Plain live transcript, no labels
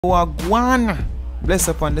Wagwan, bless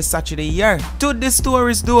upon the Saturday year. To the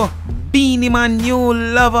stories though, Beenie Man new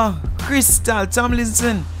lover, Krystal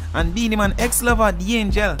Tomlinson, and Beenie Man ex-lover, the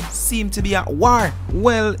Angel, seem to be at war.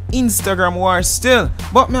 Well, Instagram war still.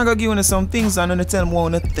 But me I gonna give you some things and I'm gonna tell me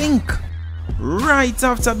what I think. Right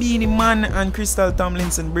after Beenie Man and Krystal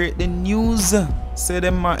Tomlinson break the news, say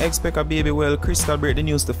them might expect a baby. Well, Krystal break the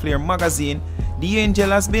news to Flair magazine. The Angel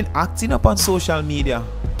has been acting up on social media.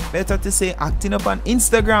 Better to say acting up on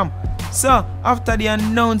Instagram. So, after the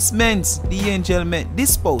announcement, the Angel made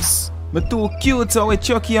this post. Me too cute so with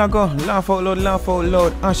Chucky I go. Laugh out loud, laugh out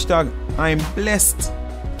loud. Hashtag I'm blessed.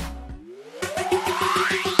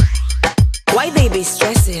 Why they be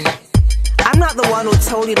stressing? I'm not the one who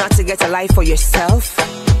told you not to get a life for yourself.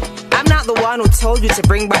 I'm not the one who told you to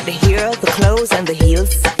bring back the hair, the clothes and the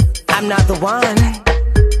heels. I'm not the one.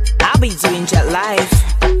 I'll be doing jet life,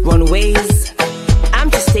 runways. I'm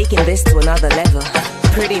just taking this to another level.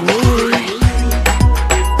 Pretty me.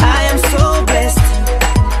 I am so blessed.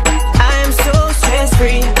 I am so stress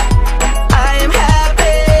free. I am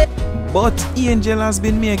happy. But Angel has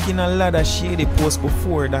been making a lot of shady posts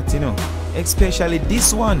before that, you know. Especially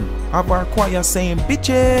this one of our choir saying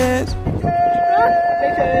bitches.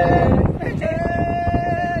 Bitches.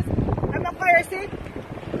 Bitches. I'm a choir saying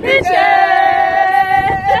bitches.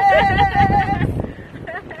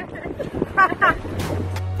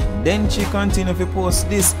 Then she continued to post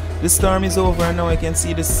this. The storm is over and now I can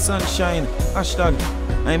see the sunshine. Hashtag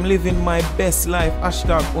I'm living my best life.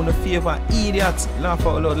 Hashtag on the favor idiots. Laugh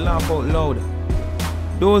out loud, laugh out loud.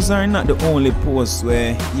 Those are not the only posts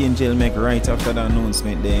where Angel make right after the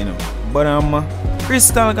announcement there, you know. But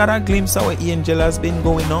Krystal got a glimpse of what Angel has been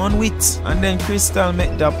going on with. And then Krystal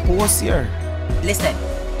made that post here. Listen,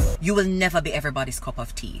 you will never be everybody's cup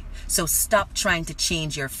of tea. So stop trying to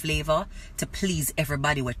change your flavor to please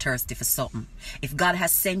everybody who thirsty for something. If God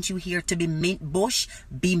has sent you here to be mint bush,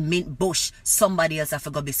 be mint bush. Somebody else have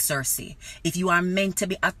to go be Cersei. If you are meant to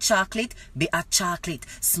be hot chocolate, be hot chocolate.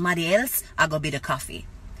 Somebody else I go be the coffee.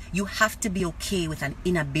 You have to be okay with an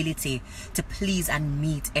inability to please and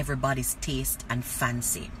meet everybody's taste and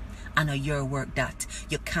fancy. I know your work that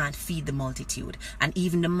you can't feed the multitude, and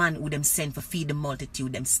even the man who them sent for feed the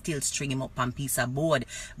multitude, them still string him up on piece of board.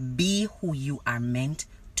 Be who you are meant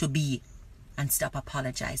to be and stop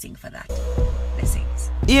apologizing for that.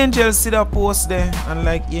 Blessings. Angel see that post there and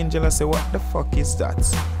like Angel I say what the fuck is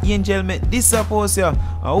that? Angel make this a post here and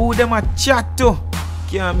who them a chat to?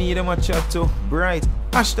 Can't me them a chat to? Bright.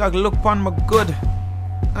 Hashtag look pon my good.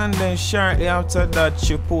 And then shortly after that,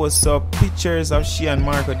 she posts up pictures of she and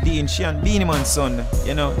Marco Dean, she and Beenie Man's son.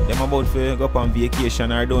 You know, them about to go up on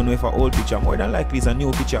vacation. I don't know if an old picture, more than likely it's a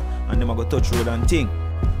new picture. And them go touch road and thing.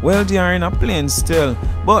 Well, they are in a plane still.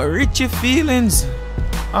 But Richie feelings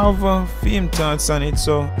have film thoughts on it,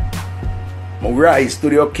 so. I rise to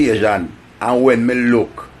the occasion and when me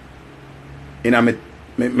look in a me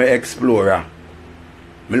Explorer,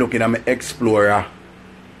 me look in a me Explorer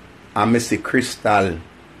and me see Krystal,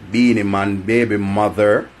 Beenie Man baby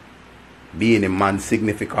mother, Beenie Man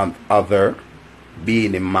significant other,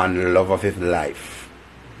 Beenie Man love of his life.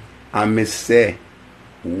 And me say,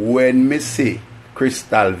 when me see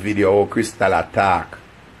Krystal video or Krystal attack,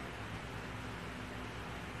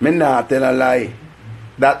 me not tell a lie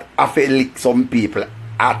that I feel like some people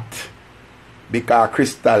at because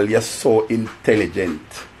Krystal you're so intelligent.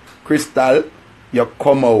 Krystal, you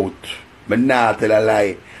come out, me not tell a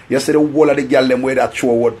lie. You see the whole of the girl them way that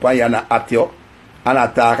show what pan you and at you and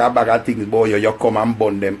attack a bag of things about you come and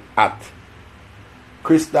burn them at.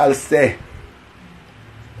 Krystal say,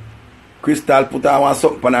 Krystal put on one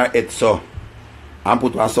sock on her head so and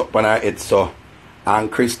put one sock on her head so,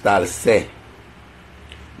 and Krystal say,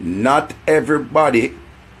 not everybody,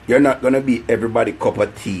 you're not gonna be everybody cup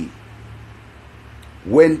of tea.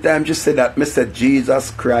 One time she said that, me said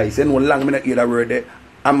Jesus Christ, and one long minute hear that word there,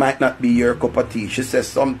 I might not be your cup of tea. She says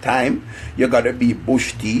sometime you gotta be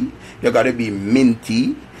bush tea, you gotta be mint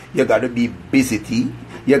tea, you gotta be busy tea,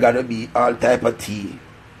 you gotta be all type of tea,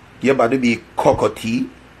 you gotta be cocoa tea,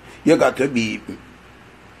 you gotta be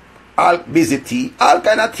all busy tea, all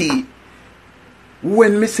kind of tea.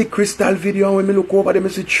 When me see Krystal video, when me look over there, me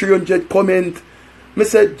see 300 comment, me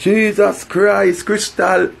say Jesus Christ,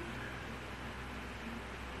 Krystal,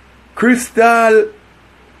 Krystal,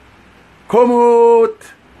 come out.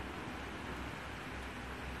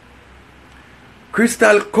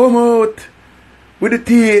 Krystal, come out with the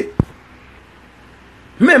tea.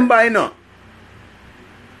 Remember, you know,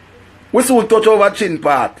 we soon touch over chin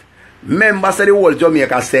part. Remember, say the whole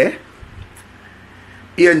Jamaica say,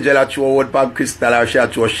 Angel a throw out by Krystal, or she a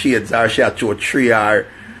throw shades, or she a throw tree, or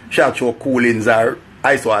she a throw coolings, or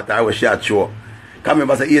ice water, I was shot show. Come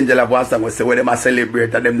remember say angel have one song we say when them a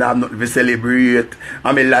celebrate and them not have nothing to celebrate.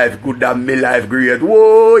 And my life good and my life great.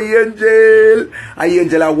 Whoa, angel. And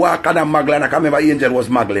angel a walk and a muggle, and I can remember angel was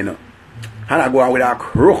muggling. And I go on with a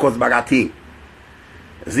crocus bag of thing.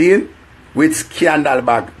 See? With scandal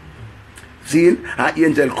bag. See? And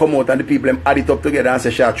angel come out and the people them add it up together and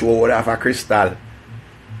say shot show over there for Krystal.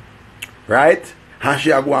 Right? And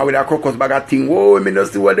she a go on with a crocus bag of thing. Whoa, me no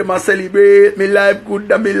see what them a celebrate. My life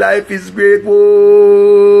good and my life is great.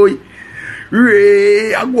 Whoa.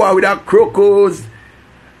 Ray, I go on with a crocus.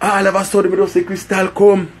 All of a sudden, me just see Krystal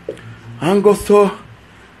come. And go so.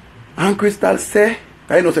 And Krystal say,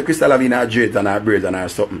 I know say Krystal have in her dreads and her braids and her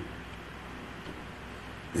something.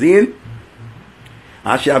 See?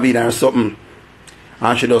 And she have in her something.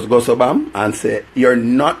 And she just go so bam and say, you're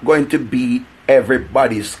not going to be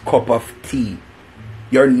everybody's cup of tea.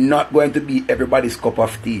 You're not going to be everybody's cup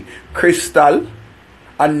of tea. Krystal,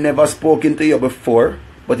 I never spoken to you before,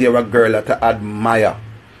 but you're a girl that I admire.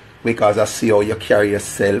 Because I see how you carry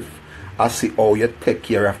yourself. I see how you take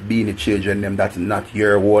care of Beenie children, them that's not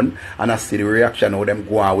your own. And I see the reaction how them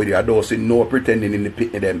go on with you. I don't see no pretending in the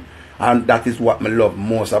pit of them. And that is what I love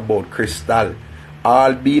most about Krystal.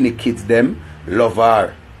 All Beenie kids, them, love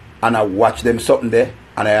her. And I watch them something there,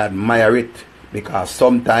 and I admire it. Because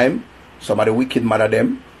sometimes, some of the wicked mother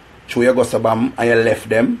them, show you go sabam and you left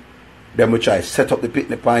them will try set up the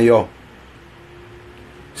pitney upon you.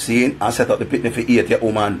 See, and set up the pitney for eat your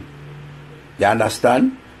woman. You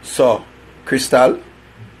understand? So, Krystal,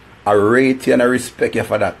 I rate you and I respect you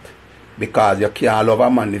for that. Because you can't love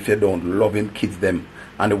a man if you don't love him kids them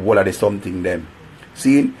and the whole of the something them.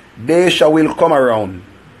 See, they shall will come around.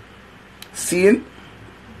 See?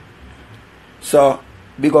 So,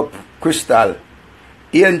 big up Krystal.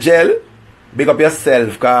 Angel, big up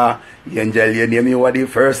yourself, cause Angel, you name you are the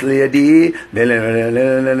first lady.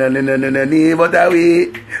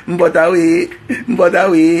 But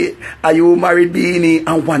away, are you married Beenie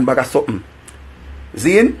and one bag of something?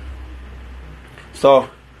 Zine? So,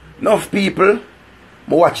 enough people,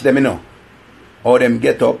 watch them, you know, how them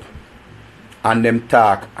get up and them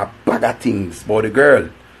talk a bag of things about the girl.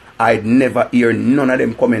 I'd never hear none of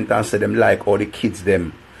them comment and say them like all the kids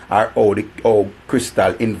them. Or how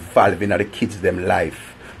Krystal involved in the kids them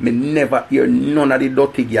life. Me never hear none of the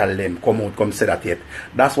dirty girl them come say that yet.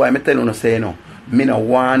 That's why I tell you say no. Me no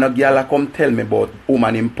want a girl come tell me about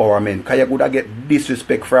woman empowerment. Cause you could get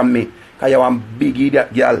disrespect from me. Cause you want big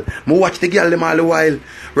idiot girl. Me watch the girl them all the while.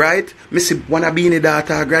 Right? Me see one of Beenie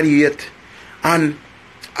daughter graduate. And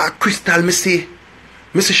Krystal me see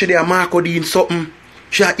she there Marco Dean something.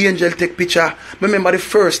 She had Angel take picture. Remember the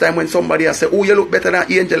first time when somebody said, oh, you look better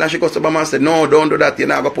than Angel, and she goes to Bama and said, no, don't do that. You're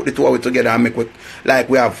not going to put the two of it together and make it like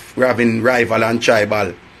we're having rival and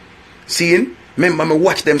tribal. Seeing? Remember me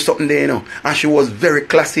watch them something there, you know. And she was very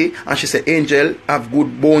classy. And she said, Angel have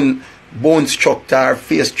good bone structure,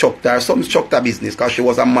 face structure, some structure business, because she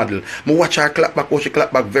was a model. Me watch her clap back, she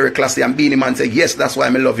clap back very classy, and Beenie man say, yes, that's why I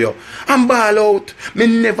love you. And ball out. Me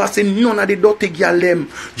never see none of the dirty girl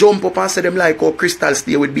them jump up and say them like how Krystal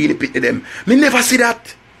stay with Beenie pit to them. Me never see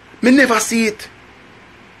that. Me never see it.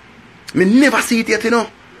 Me never see it yet, you know.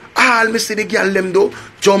 All me see the girl them though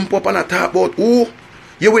jump up and I talk about, oh,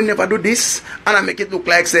 you will never do this, and I make it look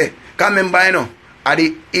like say, come remember, you know, at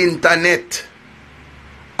the internet.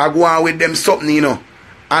 I go on with them something, you know,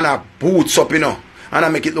 and I boots up, you know, and I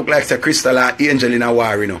make it look like say Krystal and Angel in a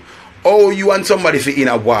war, you know. Oh, you and somebody for in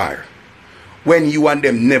a war when you and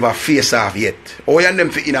them never face off yet. Oh, you and them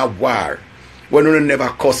for in a war when you never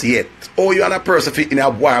cuss yet. Oh, you and a person for in a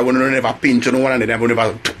war when you never pinch on one another, when you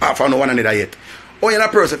never half on one another yet. Oh, you and a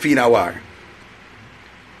person for in a war.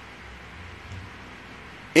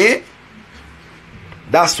 Eh?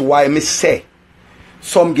 That's why me say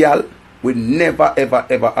some girl will never ever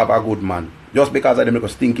ever have a good man. Just because of them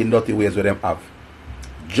stinking dirty ways with them have.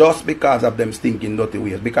 Just because of them stinking dirty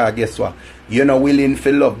ways. Because guess what? You're not willing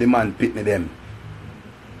to love the man pitney them.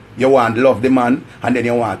 You want to love the man, and then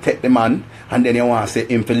you want to take the man, and then you want to say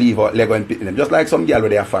him to leave or Lego and pitney them. Just like some girl where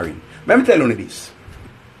they are foreign. Let me tell you this.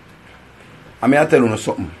 I mean I tell you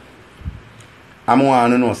something. I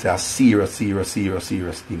want to know say a serious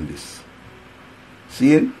thing this.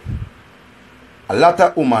 See? A lot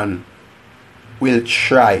of women will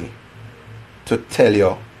try to tell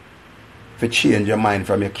you to change your mind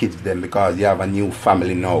from your kids them because you have a new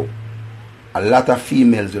family now. A lot of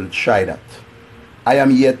females will try that. I am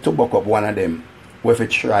yet to buck up one of them where if you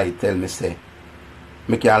try tell me say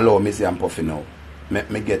me can allow me say I'm puffy now.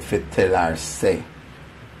 Me get fit tell her say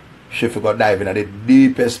she forgot dive in the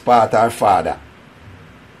deepest part of her father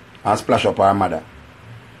and splash up her mother.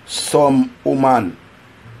 Some woman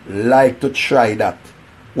like to try that.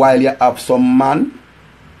 While you have some man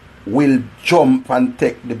will jump and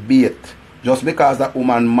take the bait just because that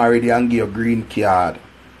woman married you and give you a green card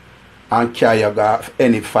and carry you go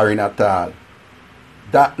any foreign at all.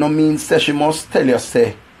 That no means say she must tell you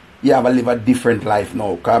say you have to live a different life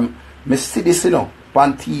now. Cause me see this, you know,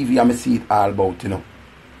 on TV and me see it all about, you know.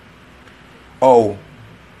 Oh,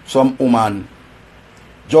 some woman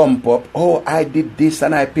jump up, oh, I did this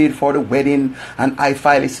and I paid for the wedding and I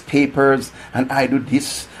file his papers and I do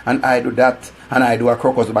this and I do that and I do a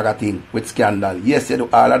crocus bag of thing with scandal. Yes, you do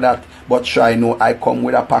all of that, but try know I come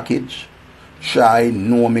with a package. Try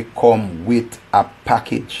know me come with a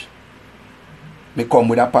package. Me come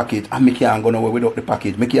with a package and me can't go nowhere without the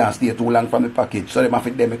package. Me can't stay too long from the package. So them have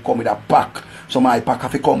to me come with a pack. So my pack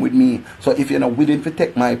have to come with me. So if you're not willing to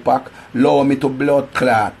take my pack, allow me to blood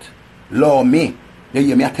clot. Allow me. You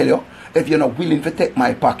hear me? I tell you, if you're not willing to take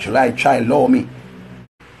my pack, shall I try love me?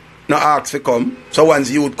 No ask for come. So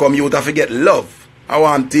once you would come, you would have to get love. I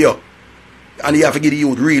want you. And you have to give the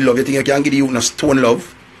youth real love. You think you can give the youth no stone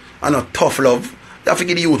love and no tough love? You have to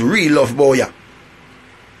give the youth real love, boy. Yeah.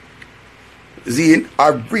 Zine,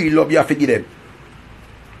 a real love you have to give them.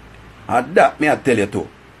 And that me I tell you too.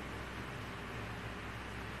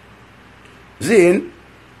 Zine,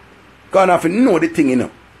 gonna have to know the thing, you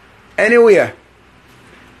know. Anyway.